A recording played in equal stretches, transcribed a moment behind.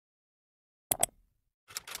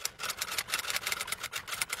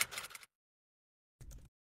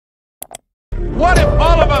What if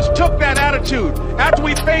all of us took that attitude after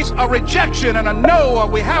we face a rejection and a no, or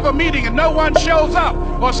we have a meeting and no one shows up,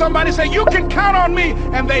 or somebody say, you can count on me,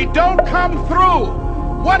 and they don't come through?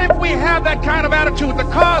 What if we have that kind of attitude? The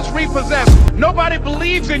car's repossessed. Nobody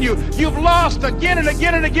believes in you. You've lost again and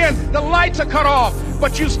again and again. The lights are cut off,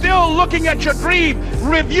 but you're still looking at your dream,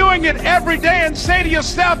 reviewing it every day, and say to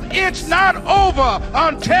yourself, it's not over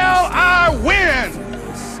until I win.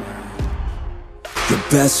 Your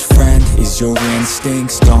best friend is your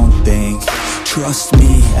instincts, don't think. Trust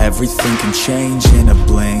me, everything can change in a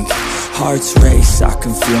blink. Hearts race, I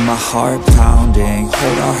can feel my heart pounding.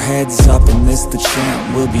 Hold our heads up and this the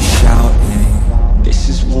chant we'll be shouting. This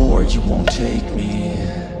is war, you won't take me.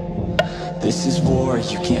 This is war,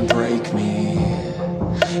 you can't break me.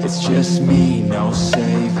 It's just me, no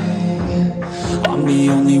saving. I'm the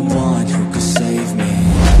only one who could save me.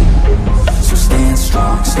 So stand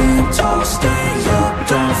strong, stand tall, stay up,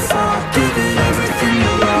 don't fall. Give it everything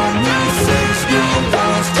you own. No fears, no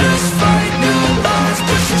walls, just fight, no odds.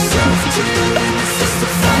 Push yourself to the limits, it's the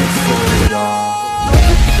fight for it all.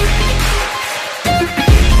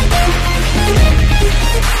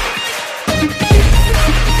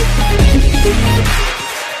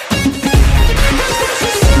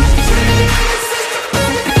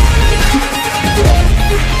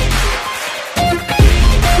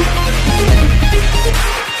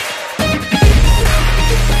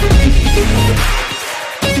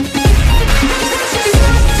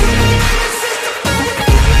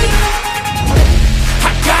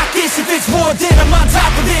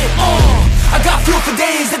 I got fuel for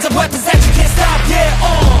days, it's a weapons that you can't stop, yeah,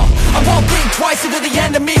 I won't think twice, either the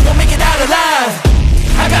enemy won't make it out alive.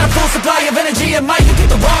 I got a full supply of energy and might you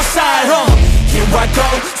get the wrong side, Here I go,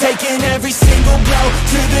 taking every single blow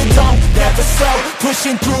to the dome, never slow,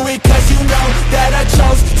 pushing through it cause you know that I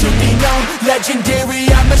chose to be known,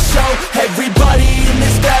 legendary, I'ma show everybody in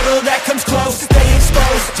this battle that comes close, they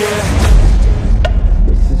exposed, yeah.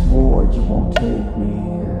 This is war, you won't take me.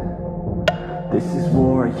 This is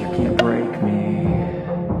war, you can't break me.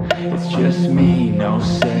 It's just me, no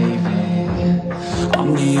saving.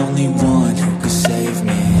 I'm the only one who could save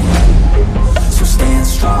me. So stand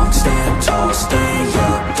strong, stand tall, stay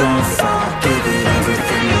up, don't fall. Give it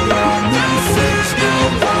everything you own. No fears, no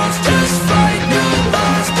walls, just fight, no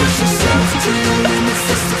odds. Push yourself to the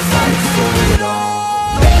limits, it's the fight for it all.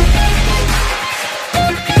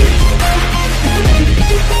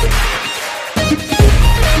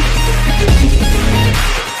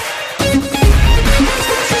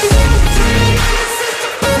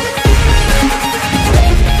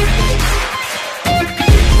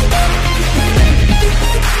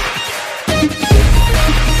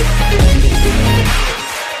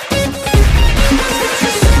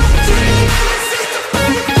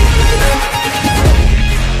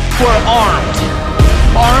 We're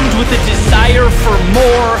armed with a desire for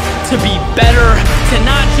more, to be better, to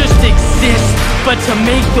not just exist, but to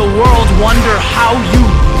make the world wonder how you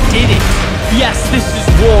did it. Yes, this is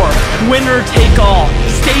war, winner take all,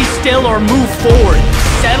 stay still or move forward,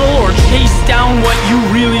 settle or chase down what you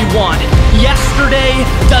really want. Yesterday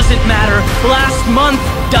doesn't matter, last month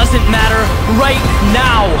doesn't matter, right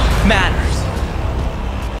now matters.